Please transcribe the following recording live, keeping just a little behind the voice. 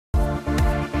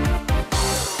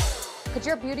Could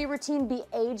your beauty routine be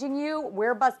aging you?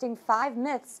 We're busting 5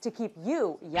 myths to keep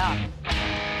you young.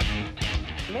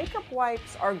 Makeup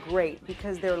wipes are great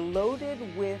because they're loaded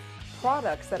with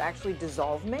products that actually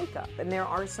dissolve makeup. And there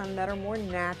are some that are more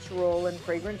natural and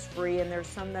fragrance-free, and there's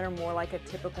some that are more like a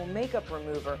typical makeup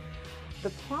remover.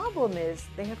 The problem is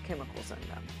they have chemicals in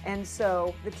them. And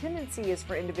so the tendency is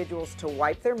for individuals to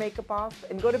wipe their makeup off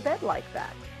and go to bed like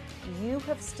that. You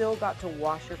have still got to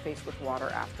wash your face with water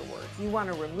afterwards. You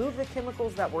want to remove the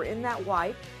chemicals that were in that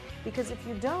wipe, because if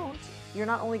you don't, you're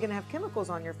not only going to have chemicals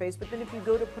on your face, but then if you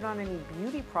go to put on any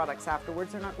beauty products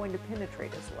afterwards, they're not going to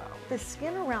penetrate as well. The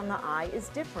skin around the eye is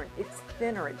different. It's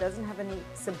thinner. It doesn't have any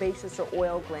sebaceous or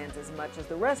oil glands as much as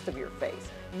the rest of your face.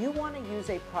 You want to use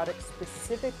a product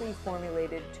specifically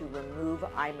formulated to remove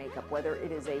eye makeup, whether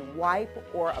it is a wipe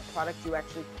or a product you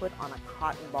actually put on a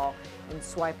cotton ball and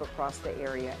swipe across the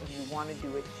area, and you want to do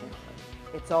it gently.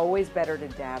 It's always better to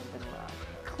dab than rub.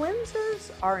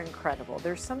 Cleansers are incredible.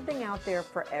 There's something out there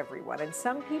for everyone, and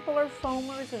some people are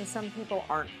foamers and some people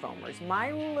aren't foamers. My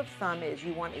rule of thumb is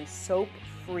you want a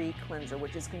soap-free cleanser,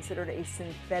 which is considered a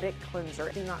synthetic cleanser.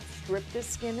 They do not strip the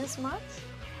skin as much,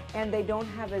 and they don't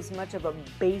have as much of a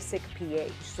basic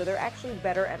pH. So they're actually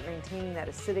better at maintaining that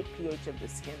acidic pH of the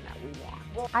skin that we want.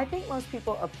 Well, I think most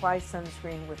people apply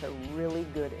sunscreen with a really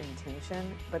good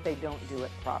intention, but they don't do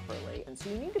it properly. And so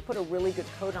you need to put a really good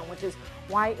coat on, which is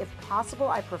why, if possible,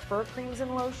 I prefer creams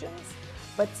and lotions,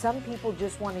 but some people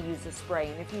just want to use a spray.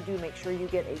 And if you do, make sure you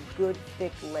get a good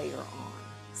thick layer on.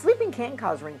 Sleeping can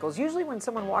cause wrinkles. Usually when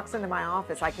someone walks into my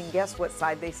office, I can guess what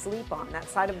side they sleep on. That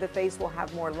side of the face will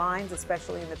have more lines,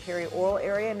 especially in the perioral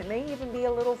area, and it may even be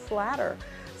a little flatter.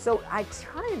 So I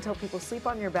try and tell people sleep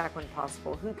on your back when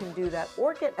possible, who can do that,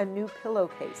 or get a new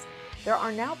pillowcase. There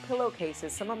are now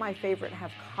pillowcases, some of my favorite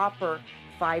have copper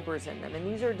fibers in them, and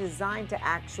these are designed to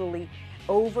actually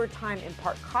over time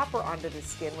impart copper onto the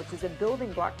skin, which is a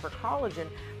building block for collagen,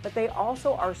 but they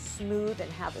also are smooth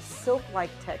and have a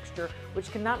silk-like texture,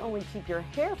 which can not only keep your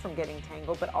hair from getting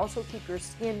tangled, but also keep your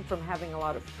skin from having a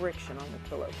lot of friction on the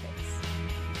pillowcase.